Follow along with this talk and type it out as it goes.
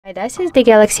This is the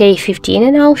Galaxy A15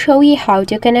 and I'll show you how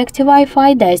to connect to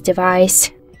Wi-Fi this device.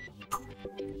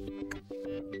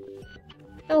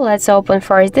 So let's open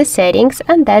first the settings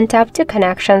and then tap to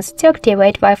connections. To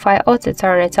activate Wi-Fi or to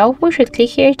turn it off, we should click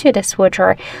here to the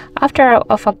switcher. After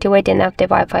activating the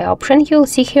Wi-Fi option, you'll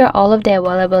see here all of the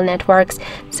available networks.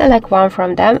 Select one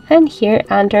from them and here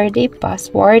enter the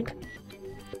password.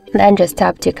 Then just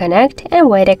tap to connect and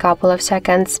wait a couple of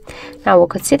seconds. Now we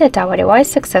could see that our device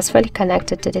successfully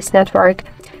connected to this network.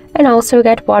 And also we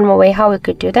got one more way how we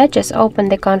could do that. Just open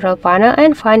the control panel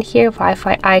and find here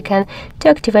Wi-Fi icon. To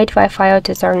activate Wi-Fi or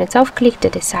to turn it off, click to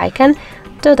this icon,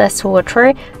 to the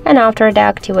switcher, and after the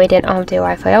activating of the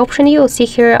Wi-Fi option, you will see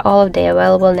here all of the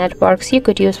available networks. You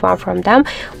could use one from them,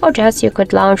 or just you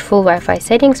could launch full Wi-Fi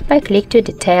settings by click to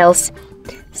details.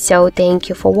 So thank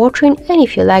you for watching, and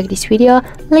if you like this video,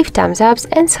 leave thumbs up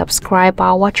and subscribe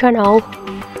our channel.